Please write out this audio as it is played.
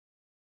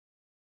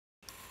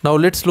Now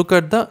let's look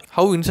at the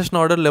how insertion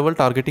order level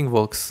targeting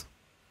works.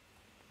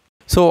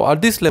 So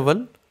at this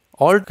level,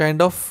 all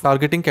kind of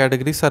targeting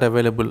categories are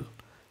available,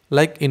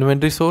 like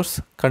inventory source,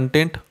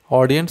 content,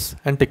 audience,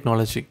 and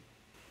technology.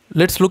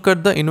 Let's look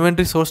at the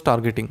inventory source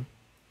targeting.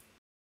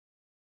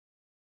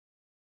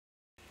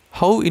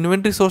 How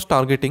inventory source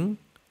targeting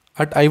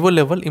at IO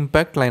level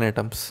impact line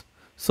items.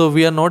 So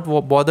we are not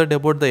bothered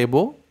about the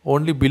above,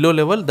 only below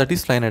level, that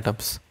is line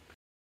items.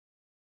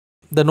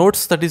 The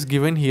notes that is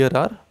given here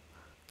are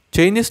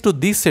changes to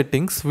these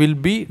settings will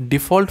be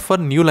default for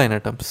new line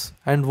items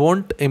and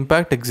won't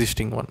impact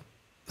existing one.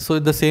 So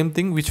the same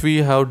thing which we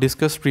have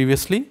discussed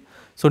previously.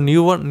 So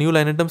new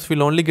line items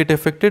will only get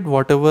affected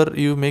whatever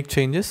you make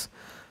changes,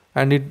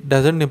 and it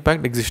doesn't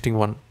impact existing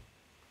one.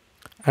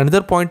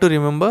 Another point to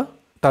remember,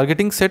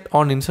 targeting set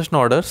on insertion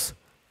orders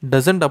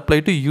doesn't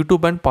apply to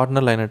YouTube and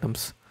partner line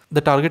items.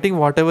 The targeting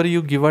whatever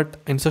you give at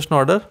insertion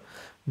order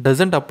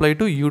doesn't apply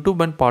to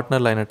YouTube and partner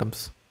line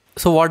items.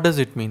 So what does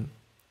it mean?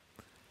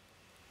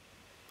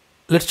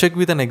 Let's check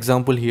with an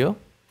example here.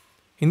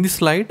 In this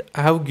slide,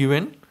 I have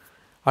given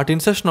at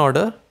insertion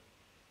order,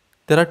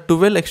 there are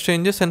 12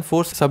 exchanges and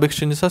 4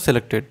 sub-exchanges are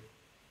selected.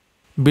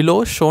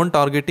 Below shown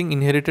targeting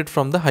inherited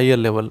from the higher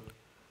level.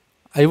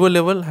 IO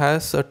level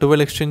has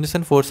 12 exchanges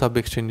and 4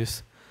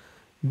 sub-exchanges.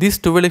 These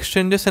 12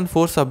 exchanges and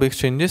 4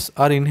 sub-exchanges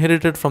are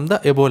inherited from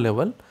the above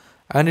level,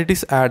 and it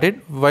is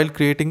added while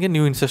creating a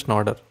new insertion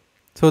order.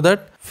 So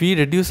that we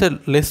reduce a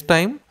less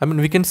time,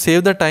 we can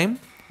save the time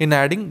in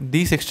adding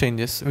these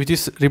exchanges, which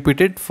is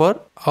repeated for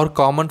or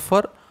common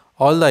for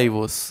all the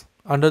IOs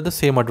under the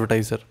same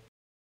advertiser.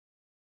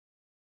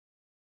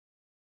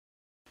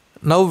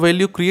 Now while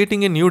you're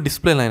creating a new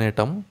display line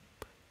item,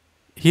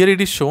 here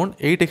it is shown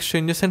 8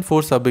 exchanges and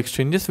 4 sub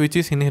exchanges, which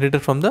is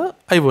inherited from the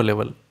IO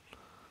level.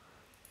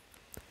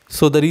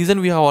 So the reason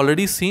we have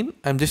already seen,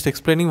 I'm just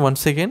explaining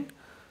once again.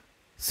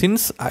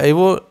 Since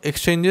IO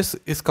exchanges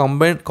is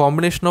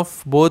combination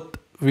of both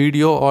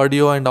video,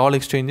 audio and all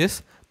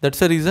exchanges, that's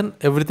the reason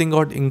everything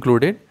got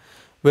included.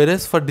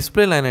 Whereas for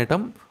display line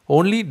item,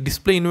 only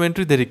display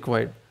inventory they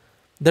required.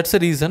 That's the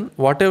reason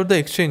whatever the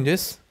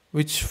exchanges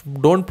which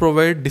don't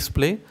provide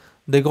display,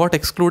 they got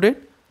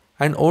excluded,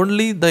 and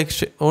only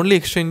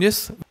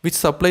exchanges which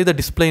supply the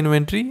display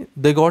inventory,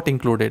 they got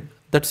included.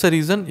 That's the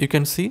reason you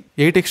can see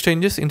 8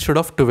 exchanges instead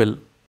of 12.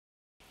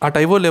 At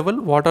IO level,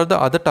 what are the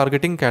other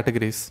targeting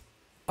categories?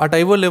 At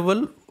IO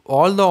level,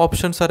 all the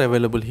options are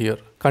available here: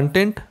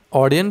 content,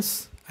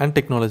 audience, and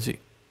technology.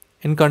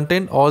 In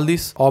content, all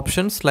these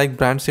options like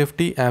brand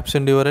safety, apps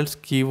and URLs,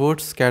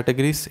 keywords,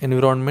 categories,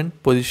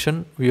 environment,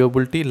 position,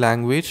 viewability,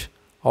 language,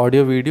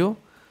 audio, video,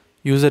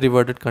 user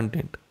rewarded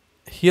content.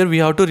 Here we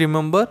have to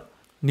remember,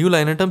 new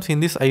line items in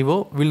this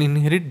IO will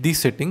inherit these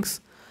settings.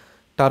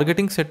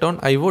 Targeting set on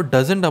IO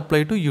doesn't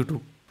apply to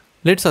YouTube.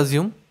 Let's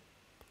assume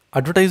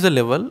advertiser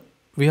level,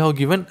 we have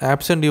given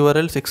apps and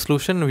URLs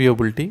exclusion and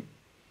viewability.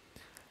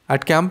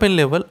 At campaign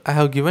level, I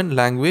have given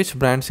language,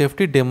 brand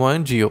safety, demo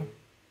and geo.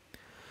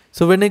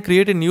 So when I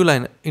create a new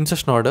line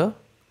insertion order,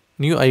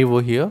 new IO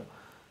here,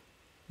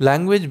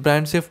 language,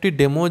 brand safety,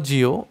 demo,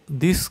 geo,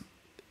 this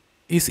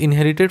is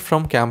inherited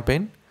from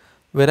campaign,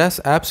 whereas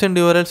apps and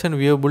URLs and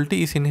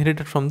viewability is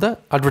inherited from the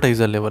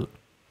advertiser level.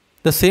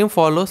 The same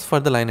follows for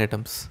the line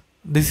items.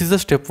 This is the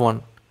step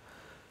 1.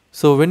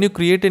 So when you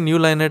create a new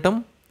line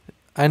item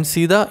and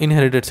see the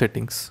inherited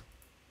settings.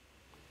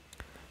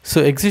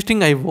 So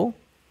existing IO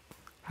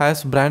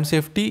has brand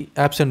safety,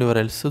 apps and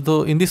URLs.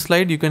 So in this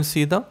slide, you can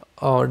see the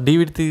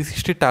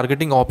DV360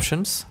 targeting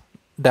options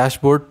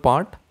dashboard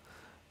part.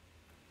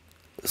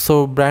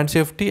 So brand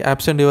safety,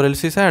 apps and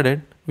URLs is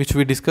added, which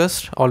we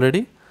discussed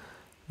already.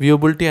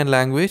 Viewability and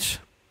language,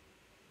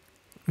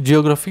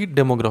 geography,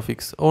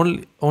 demographics.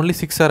 Only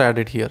 6 are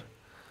added here.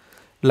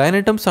 Line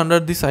items under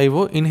this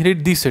IO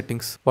inherit these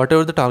settings.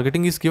 Whatever the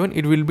targeting is given,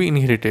 it will be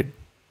inherited.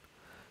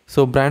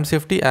 So brand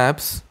safety,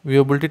 apps,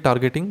 viewability,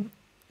 targeting,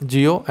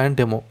 geo and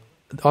demo.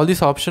 All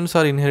these options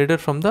are inherited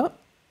from the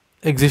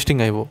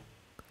existing IO.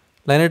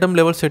 Line item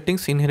level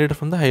settings inherited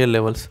from the higher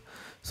levels.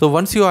 So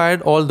once you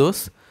add all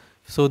those,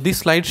 so this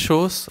slide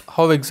shows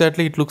how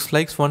exactly it looks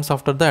like once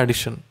after the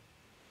addition.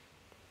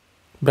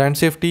 Brand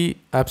safety,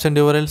 apps and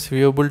URLs,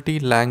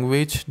 viewability,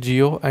 language,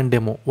 geo and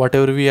demo.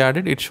 Whatever we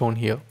added, it's shown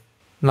here.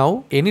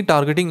 Now any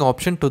targeting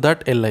option to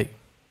that LI.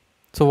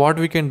 So what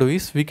we can do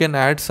is we can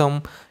add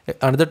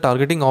another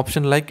targeting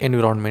option like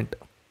environment.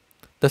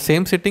 The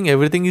same setting,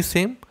 everything is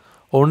same,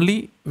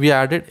 only we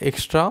added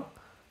extra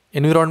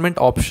environment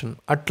option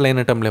at line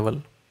item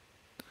level.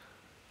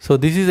 So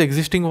this is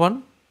existing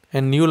one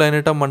and new line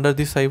item under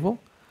this IO.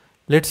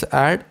 Let's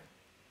add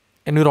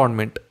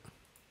environment.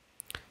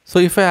 So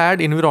if I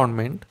add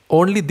environment,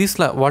 only this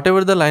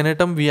whatever the line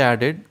item we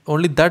added,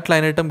 only that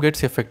line item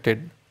gets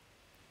affected.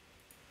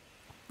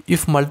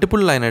 If multiple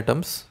line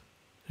items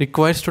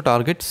requires to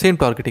target same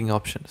targeting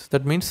options,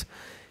 that means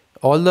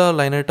all the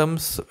line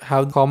items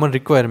have common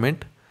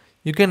requirement,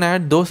 you can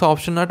add those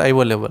options at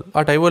IO level.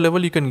 At IO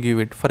level, you can give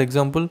it. For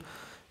example,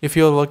 if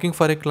you are working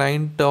for a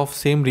client of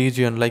same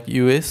region like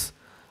US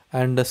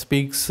and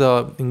speaks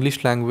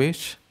English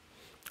language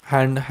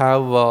and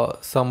have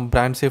some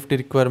brand safety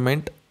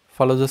requirement,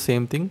 follows the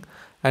same thing,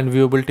 and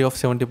viewability of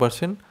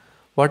 70%.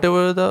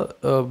 Whatever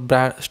the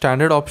brand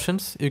standard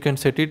options, you can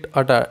set it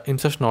at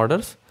insertion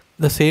orders.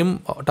 The same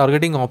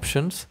targeting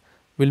options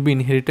will be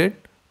inherited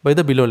by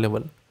the below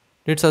level.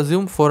 Let's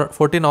assume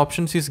 14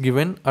 options is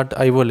given at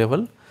IO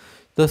level.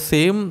 The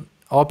same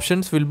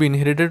options will be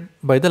inherited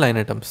by the line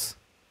items.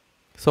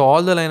 So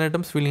all the line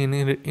items will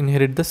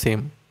inherit the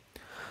same.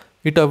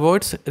 It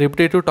avoids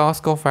repetitive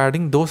task of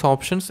adding those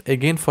options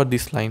again for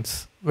these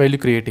lines while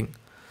creating.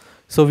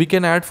 So we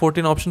can add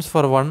 14 options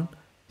for one,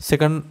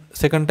 second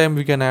time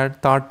we can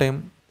add, third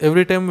time.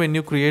 Every time when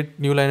you create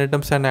new line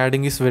items and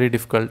adding is very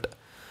difficult.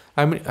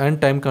 And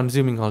time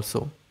consuming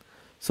also.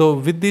 So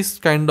with this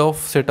kind of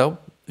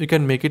setup, you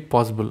can make it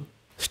possible.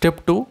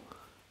 Step 2,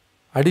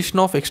 addition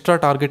of extra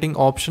targeting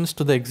options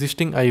to the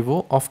existing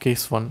IO of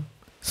case 1.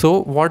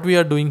 So what we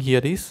are doing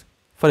here is,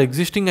 for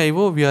existing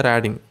IO we are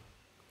adding.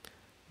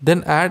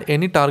 Then add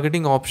any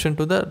targeting option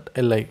to the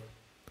LI.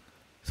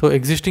 So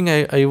existing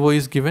IO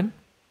is given.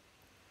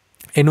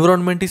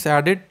 Environment is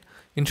added.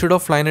 Instead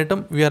of line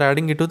item, we are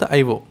adding it to the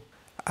IO.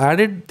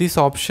 Added this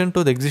option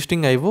to the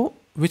existing IO,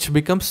 which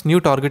becomes new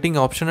targeting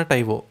option at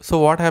IO. So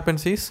what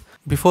happens is,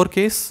 before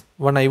case,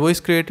 one IO is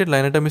created,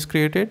 line item is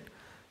created,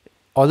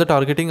 all the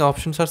targeting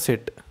options are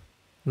set.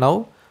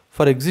 Now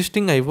for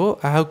existing IO,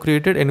 I have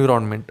created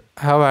environment.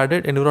 I have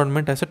added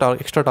environment as a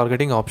extra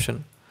targeting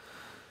option.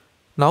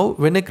 Now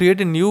when I create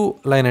a new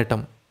line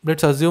item,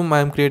 let's assume I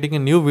am creating a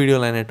new video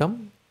line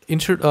item.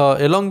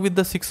 Along with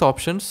the 6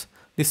 options,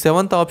 the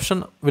 7th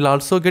option will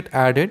also get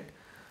added,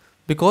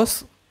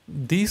 because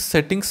these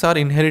settings are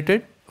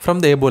inherited from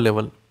the above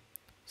level.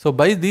 So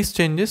by these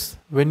changes,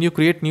 when you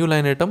create new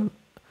line item,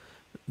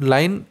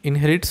 line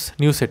inherits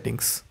new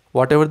settings.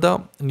 Whatever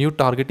the new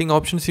targeting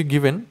options you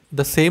given,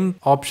 the same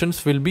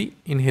options will be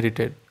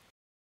inherited.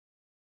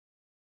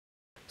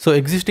 So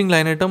existing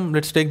line item,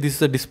 let's take this is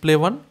the display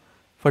one.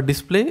 For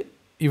display,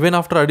 even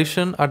after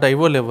addition at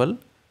IO level,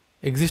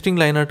 existing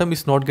line item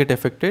is not get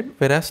affected,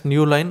 whereas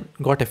new line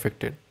got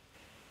affected.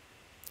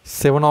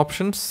 7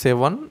 options,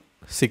 7,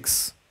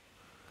 6.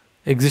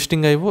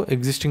 Existing IO,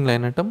 existing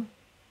line item,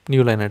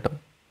 new line item.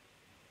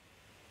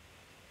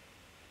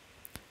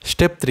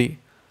 Step 3,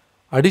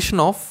 addition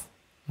of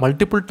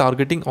multiple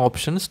targeting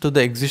options to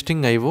the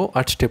existing IO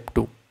at step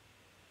 2.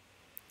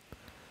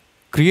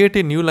 Create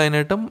a new line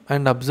item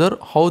and observe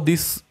how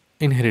this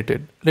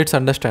inherited. Let's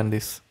understand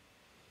this.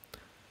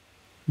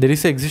 There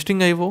is an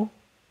existing IO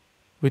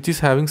which is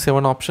having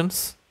 7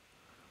 options: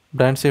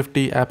 brand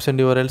safety, apps and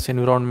URLs,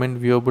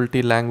 environment,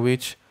 viewability,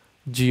 language,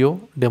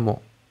 geo,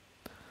 demo.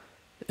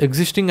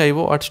 Existing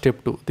IO at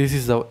step 2. This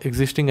is the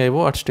existing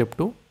IO at step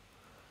 2.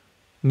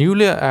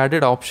 Newly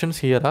added options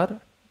here are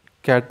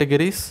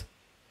categories,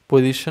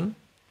 position,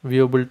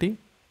 viewability,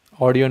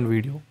 audio and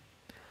video.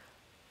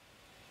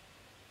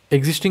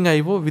 Existing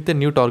IO with a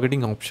new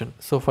targeting option.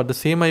 So for the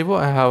same IO,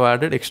 I have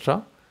added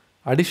extra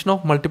addition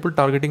of multiple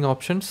targeting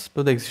options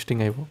to the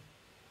existing IO.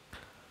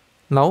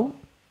 Now,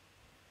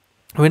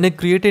 when I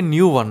create a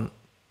new one,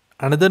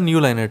 another new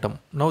line item.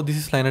 Now this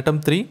is line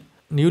item 3.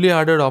 Newly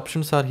added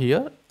options are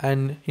here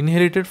and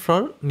inherited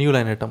from new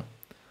line item.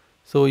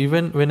 So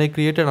even when I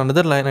created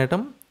another line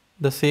item,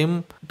 the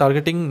same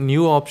targeting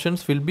new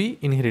options will be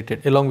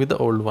inherited along with the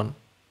old one.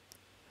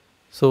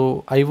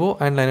 So IO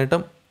and line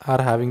item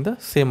are having the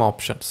same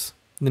options,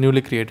 the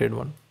newly created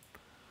one.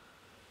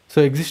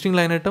 So existing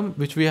line item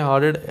which we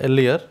added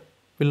earlier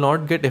will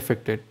not get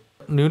affected.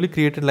 Newly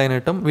created line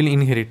item will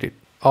inherit it.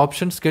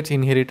 Options gets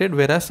inherited,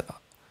 whereas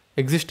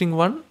existing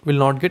one will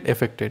not get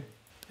affected.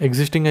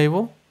 Existing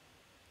IO,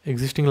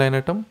 existing line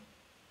item,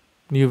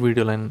 new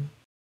video line.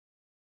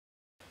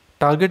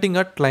 Targeting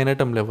at line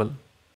item level.